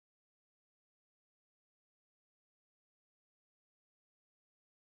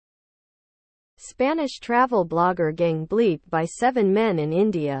Spanish travel blogger gang bleeped by 7 men in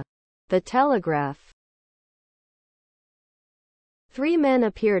India. The Telegraph. 3 men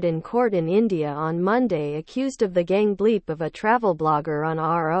appeared in court in India on Monday accused of the gang bleep of a travel blogger on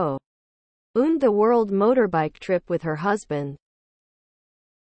the world motorbike trip with her husband.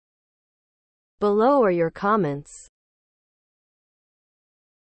 Below are your comments.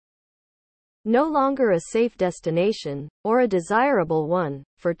 No longer a safe destination, or a desirable one,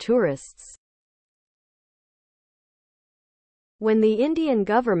 for tourists. When the Indian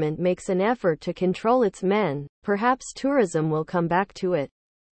government makes an effort to control its men, perhaps tourism will come back to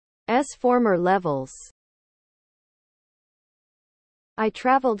its former levels. I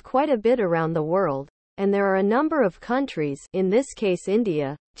traveled quite a bit around the world, and there are a number of countries, in this case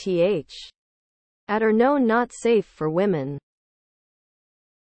India, are known not safe for women.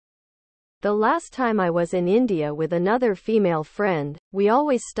 The last time I was in India with another female friend, we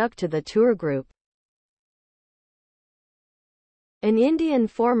always stuck to the tour group. An Indian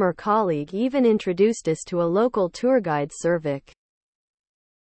former colleague even introduced us to a local tour guide Servik.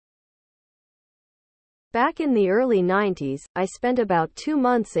 Back in the early 90s, I spent about 2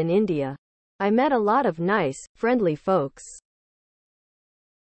 months in India. I met a lot of nice, friendly folks.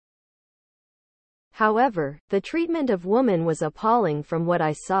 However, the treatment of women was appalling from what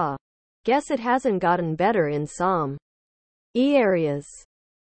I saw. Guess it hasn't gotten better in some areas.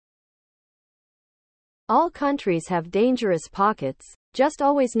 All countries have dangerous pockets. Just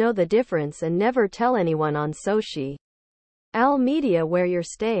always know the difference and never tell anyone on social media where you're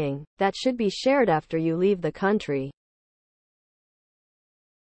staying. That should be shared after you leave the country.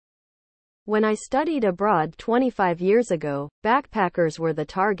 When I studied abroad 25 years ago, backpackers were the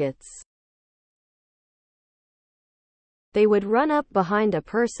targets. They would run up behind a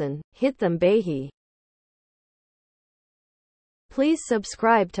person, hit them bahi. Please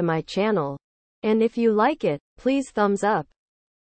subscribe to my channel. And if you like it, please thumbs up.